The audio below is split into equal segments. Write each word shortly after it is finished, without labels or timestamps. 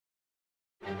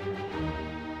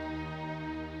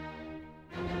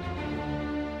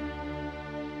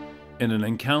In an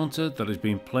encounter that has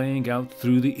been playing out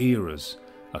through the eras,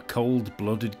 a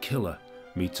cold-blooded killer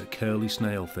meets a curly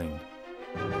snail thing.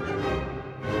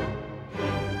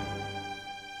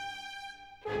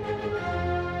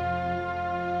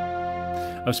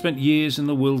 I've spent years in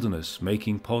the wilderness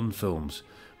making pond films,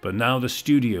 but now the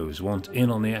studios want in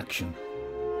on the action.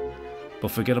 But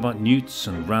forget about newts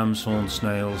and ram's horn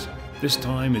snails, this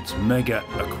time it's mega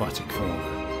aquatic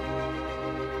fauna.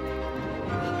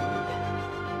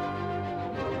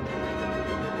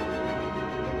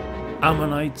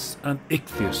 Ammonites and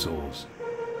ichthyosaurs,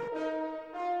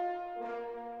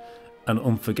 and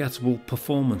unforgettable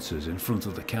performances in front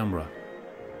of the camera.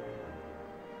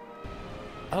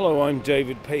 Hello, I'm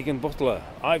David Pagan Butler.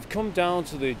 I've come down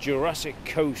to the Jurassic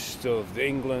coast of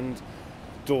England,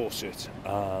 Dorset,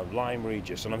 Lyme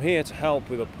Regis, and I'm here to help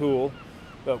with a pool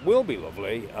that will be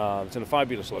lovely. It's in a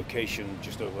fabulous location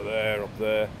just over there, up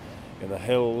there in the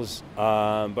hills,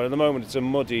 but at the moment it's a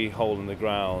muddy hole in the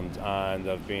ground, and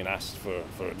I've been asked for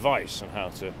advice on how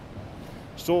to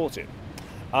sort it.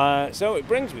 So it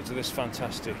brings me to this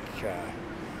fantastic place,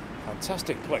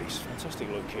 fantastic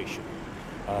location,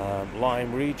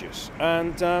 Lyme Regis,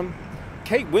 and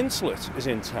Kate Winslet is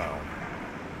in town.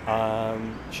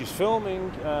 She's filming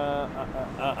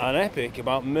an epic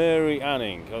about Mary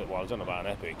Anning. Well, I don't know about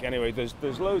an epic. Anyway,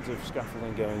 there's loads of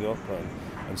scaffolding going up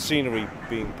and scenery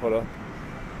being put up.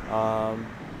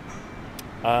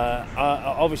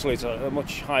 Obviously, it's a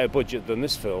much higher budget than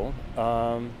this film.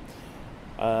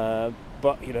 But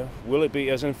you know, will it be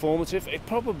as informative? It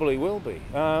probably will be.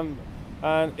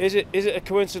 And is it a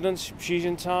coincidence she's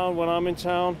in town when I'm in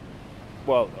town?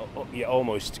 Well, yeah,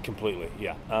 almost completely.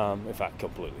 Yeah, in fact,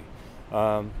 completely.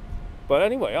 But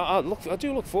anyway, I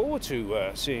do look forward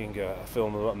to seeing a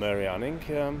film about Mary Anning.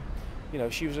 You know,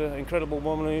 she was an incredible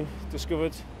woman who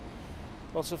discovered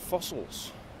lots of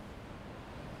fossils.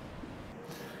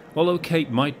 Although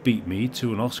Kate might beat me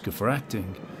to an Oscar for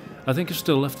acting, I think I've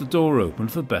still left the door open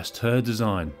for Best Hair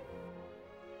Design.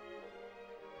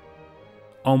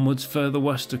 Onwards further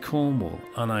west to Cornwall,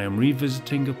 and I am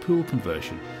revisiting a pool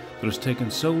conversion that has taken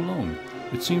so long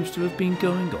it seems to have been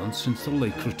going on since the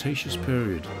late Cretaceous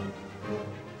period.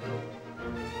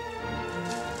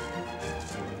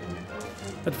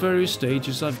 At various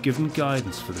stages I've given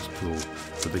guidance for this pool,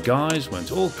 but the guys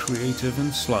went all creative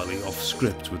and slightly off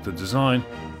script with the design,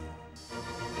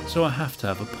 so I have to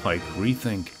have a pipe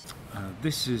rethink.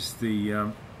 This is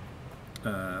the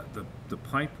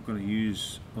pipe we're going to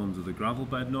use under the gravel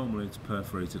bed. Normally it's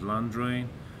perforated land drain,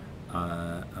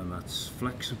 and that's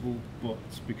flexible, but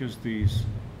because these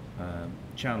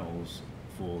channels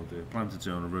for the planted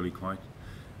zone are really quite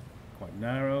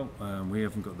narrow, we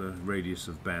haven't got the radius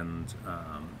of bend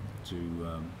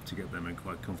to get them in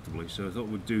quite comfortably, so I thought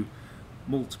we'd do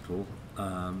multiple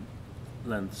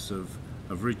lengths of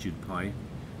rigid pipe,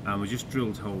 and we just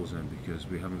drilled holes in because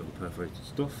we haven't got the perforated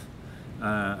stuff,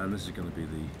 and this is going to be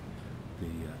the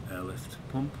airlift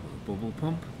pump, or the bubble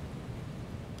pump.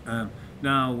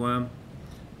 Now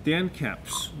the end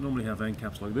caps normally have end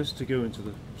caps like this to go into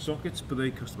the sockets, but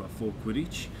they cost about £4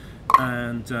 each,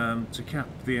 and to cap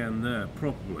the end there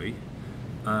properly,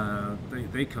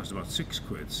 they cost about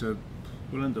 £6, so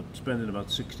we'll end up spending about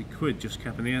 £60 just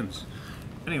capping the ends.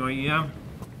 Anyway,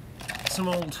 some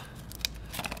old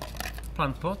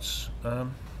plant pots,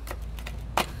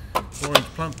 4-inch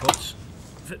plant pots,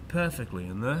 fit perfectly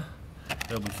in there.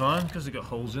 They'll be fine because they've got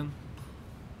holes in.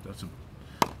 That's a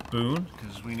boon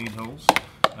because we need holes.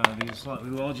 These are slightly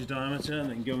larger diameter and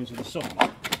they can go into the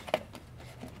socket.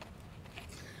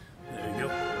 There we go.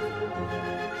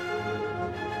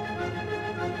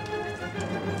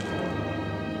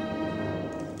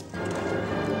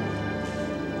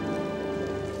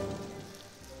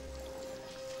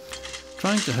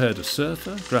 Trying to herd a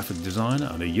surfer, graphic designer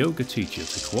and a yoga teacher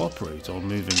to cooperate on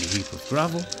moving a heap of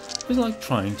gravel is like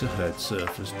trying to herd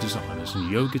surfers, designers and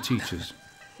yoga teachers.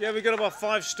 Yeah, we got about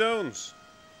 5 stones.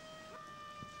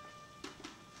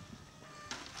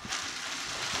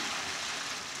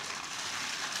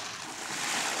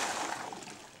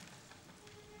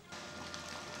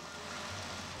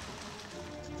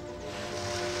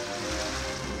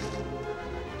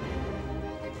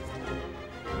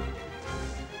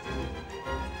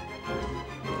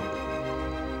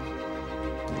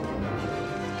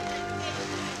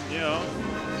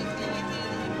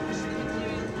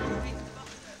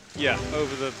 Yeah,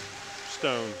 over the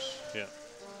stones, yeah.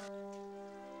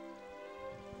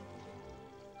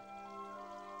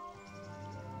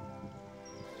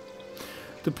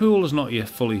 The pool is not yet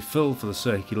fully filled for the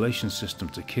circulation system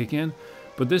to kick in,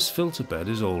 but this filter bed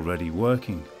is already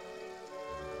working.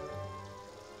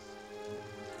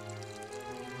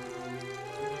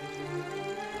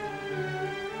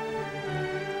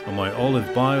 And my olive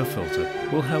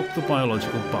biofilter will help the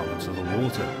biological balance of the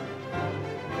water.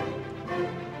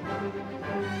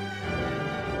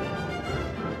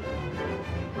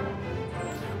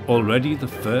 Already the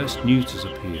first newt has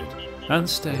appeared, and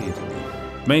stayed,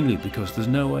 mainly because there's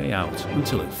no way out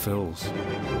until it fills.